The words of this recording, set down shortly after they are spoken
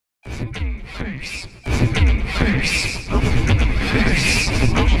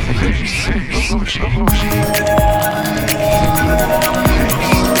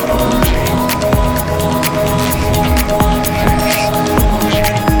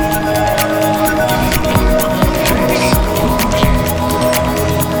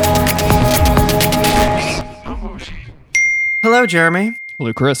Hello, Jeremy.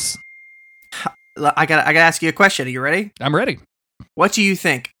 Hello, Chris. I gotta ask you a question. Are you ready? I'm ready. What do you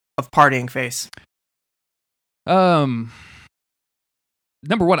think of partying face? Number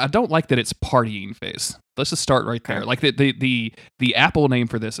one, I don't like that it's partying face. Let's just start right there. Okay. Like the Apple name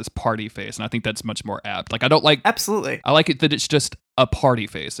for this is party face, and I think that's much more apt. Like I don't like. Absolutely. I like it that it's just a party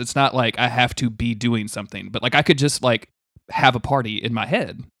face. It's not like I have to be doing something, but like I could just like have a party in my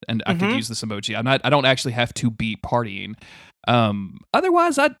head, and I could use this emoji. I don't actually have to be partying.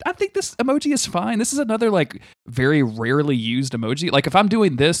 Otherwise, I think this emoji is fine. This is another like very rarely used emoji. Like if I'm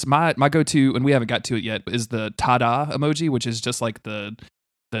doing this, my go-to, and we haven't got to it yet, is the ta-da emoji, which is just like the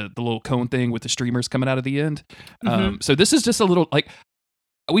little cone thing with the streamers coming out of the end. So this is just a little like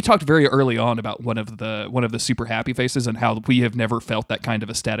we talked very early on about one of the super happy faces and how we have never felt that kind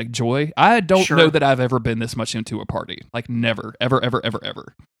of ecstatic joy. I don't know that I've ever been this much into a party. Like never, ever, ever, ever,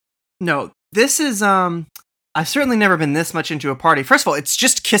 ever. No, this is I've certainly never been this much into a party. First of all, it's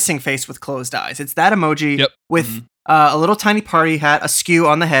just kissing face with closed eyes. It's that emoji with a little tiny party hat, a skew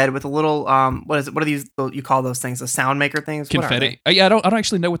on the head with a little what is it? What are these? You call those things? The sound maker things? Confetti. Yeah, I don't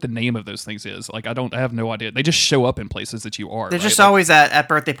actually know what the name of those things is. Like I have no idea. They just show up in places that you are. They're just always at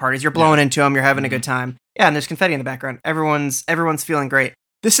birthday parties. You're blowing into them. You're having a good time. Yeah, and there's confetti in the background. Everyone's feeling great.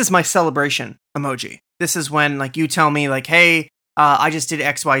 This is my celebration emoji. This is when like you tell me like, hey. I just did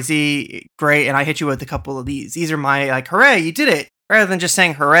XYZ, great, and I hit you with a couple of these. These are my, like, hooray, you did it, rather than just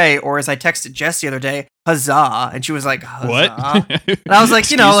saying hooray, or as I texted Jess the other day, huzzah, and she was like, huzzah. What? And I was like,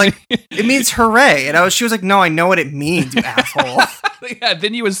 it means hooray, and she was like, no, I know what it means, you asshole. Yeah,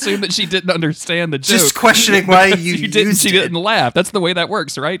 then you assume that she didn't understand the joke. Just questioning why you she didn't laugh. That's the way that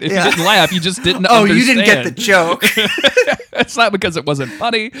works, right? If you didn't laugh, you just didn't understand. Oh, you didn't get the joke. It's not because it wasn't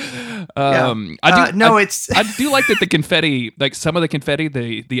funny. I do like that the confetti, like some of the confetti,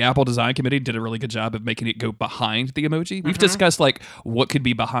 the Apple Design Committee did a really good job of making it go behind the emoji. We've discussed like what could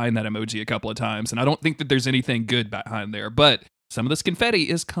be behind that emoji a couple of times, and I don't think that there's anything good behind there, but some of this confetti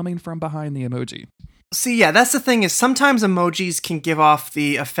is coming from behind the emoji. See, yeah, that's the thing is sometimes emojis can give off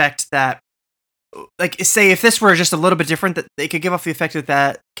the effect that, like, say if this were just a little bit different, that they could give off the effect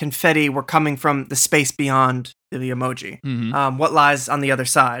that confetti were coming from the space beyond the emoji, what lies on the other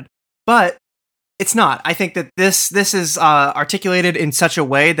side. But it's not. I think that this is articulated in such a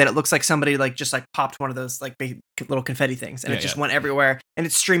way that it looks like somebody like just like popped one of those like big little confetti things, and it just went everywhere, and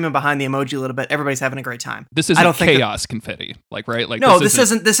it's streaming behind the emoji a little bit. Everybody's having a great time. This isn't chaos confetti, like right? Like no, this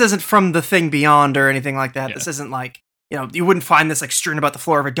isn't from the thing beyond or anything like that. Yeah. This isn't like you wouldn't find this like strewn about the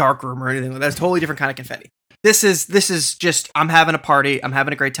floor of a dark room or anything. That's a totally different kind of confetti. This is just I'm having a party. I'm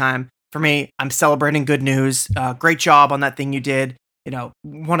having a great time. For me, I'm celebrating good news. Great job on that thing you did.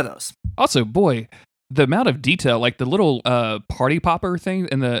 One of those. Also, boy, the amount of detail, like the little party popper thing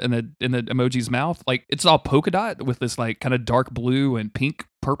in the emoji's mouth, like it's all polka dot with this like kind of dark blue and pink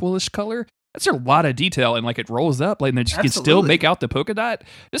purplish color. That's a lot of detail, and like it rolls up, like, and then you can still make out the polka dot.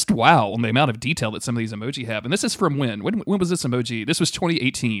 Just wow on the amount of detail that some of these emoji have. And this is from when? When was this emoji? This was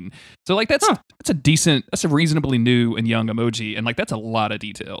 2018. So like that's a reasonably new and young emoji, and like that's a lot of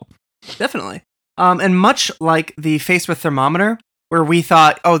detail. Definitely. And much like the face with thermometer, where we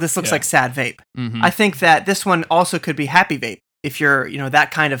thought, oh, this looks like sad vape. I think that this one also could be happy vape if you're,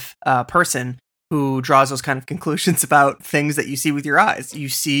 that kind of person who draws those kind of conclusions about things that you see with your eyes. You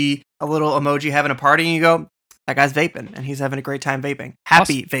see a little emoji having a party and you go, that guy's vaping and he's having a great time vaping.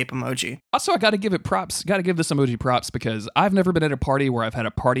 Happy vape emoji. Also, I got to give it props. Got to give this emoji props because I've never been at a party where I've had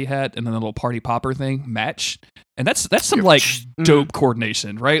a party hat and then a little party popper thing match. And that's some like dope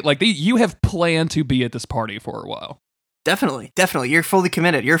coordination, right? Like you have planned to be at this party for a while. Definitely. You're fully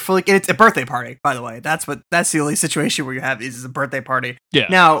committed. It's a birthday party, by the way. That's the only situation where you have is a birthday party. Yeah.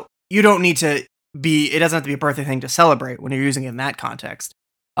 Now, you don't need to it doesn't have to be a birthday thing to celebrate when you're using it in that context.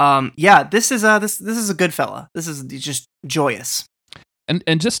 This is a good fella. This is just joyous.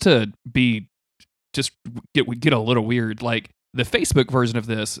 And just to get a little weird, like the Facebook version of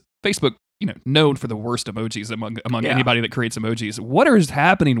this, Facebook, known for the worst emojis among anybody that creates emojis. What is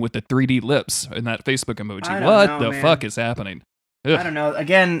happening with the 3D lips in that Facebook emoji? What the fuck is happening? Ugh. I don't know.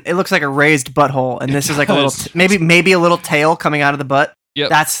 Again, it looks like a raised butthole, and this is like a little, maybe a little tail coming out of the butt. Yep.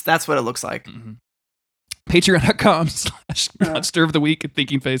 That's what it looks like. Patreon.com/monster of the week at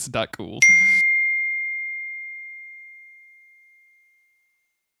thinkingface.cool.